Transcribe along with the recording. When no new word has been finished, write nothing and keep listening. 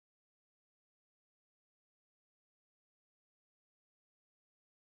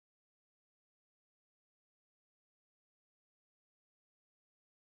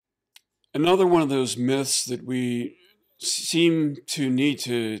Another one of those myths that we seem to need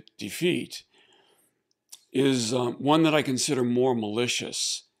to defeat is one that I consider more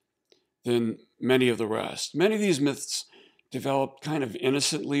malicious than many of the rest. Many of these myths developed kind of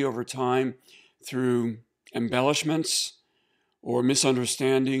innocently over time through embellishments or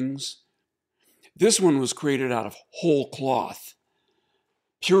misunderstandings. This one was created out of whole cloth,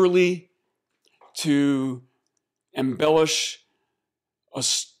 purely to embellish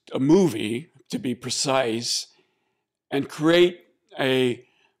a movie, to be precise, and create a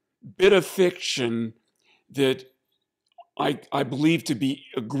bit of fiction that I believe to be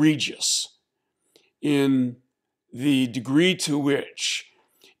egregious in the degree to which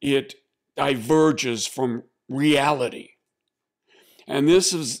it diverges from reality. And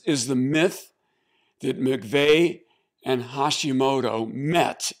this is the myth that McVay and Hashimoto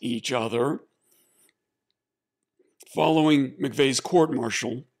met each other following McVay's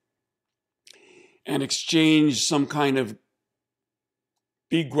court-martial and exchanged some kind of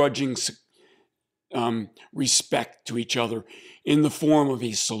begrudging respect to each other in the form of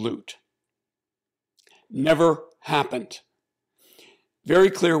a salute. Never happened. Very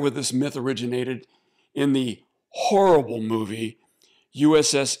clear where this myth originated in the horrible movie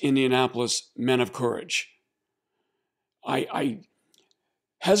USS Indianapolis Men of Courage. I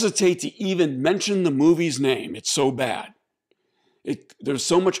hesitate to even mention the movie's name. It's so bad. There's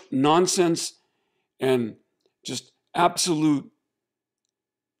so much nonsense and just absolute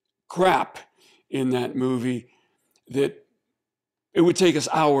crap in that movie that it would take us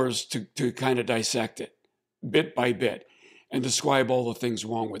hours to kind of dissect it bit by bit and describe all the things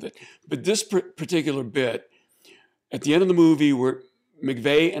wrong with it. But this particular bit, at the end of the movie where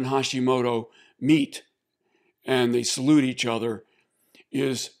McVay and Hashimoto meet and they salute each other,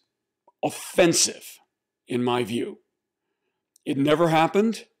 is offensive in my view. It never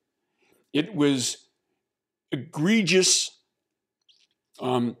happened. It was egregious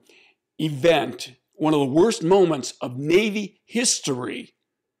event, one of the worst moments of Navy history,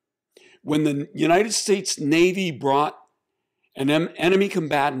 when the United States Navy brought an enemy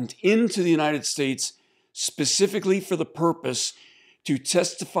combatant into the United States specifically for the purpose to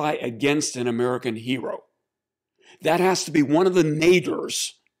testify against an American hero. That has to be one of the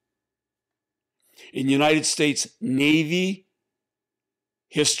naders in United States Navy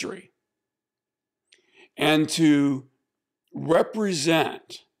history. And to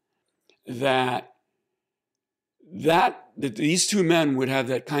represent that these two men would have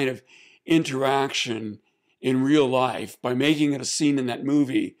that kind of interaction in real life by making it a scene in that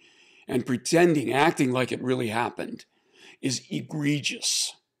movie and acting like it really happened, is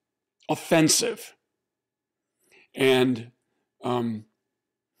egregious, offensive. And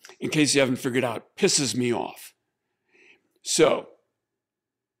in case you haven't figured out, pisses me off. So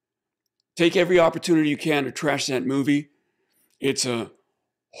take every opportunity you can to trash that movie. It's a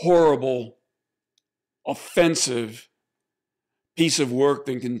horrible, offensive piece of work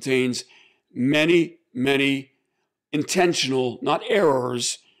that contains many, many intentional, not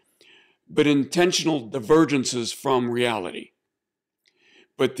errors, but intentional divergences from reality.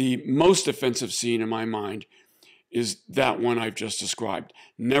 But the most offensive scene in my mind is that one I've just described.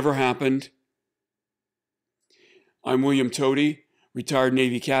 Never happened. I'm William Tody, retired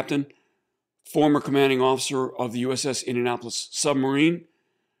Navy captain, former commanding officer of the USS Indianapolis submarine,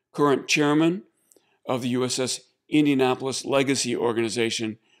 current chairman of the USS Indianapolis Legacy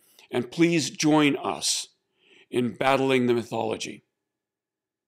Organization, and please join us in battling the mythology.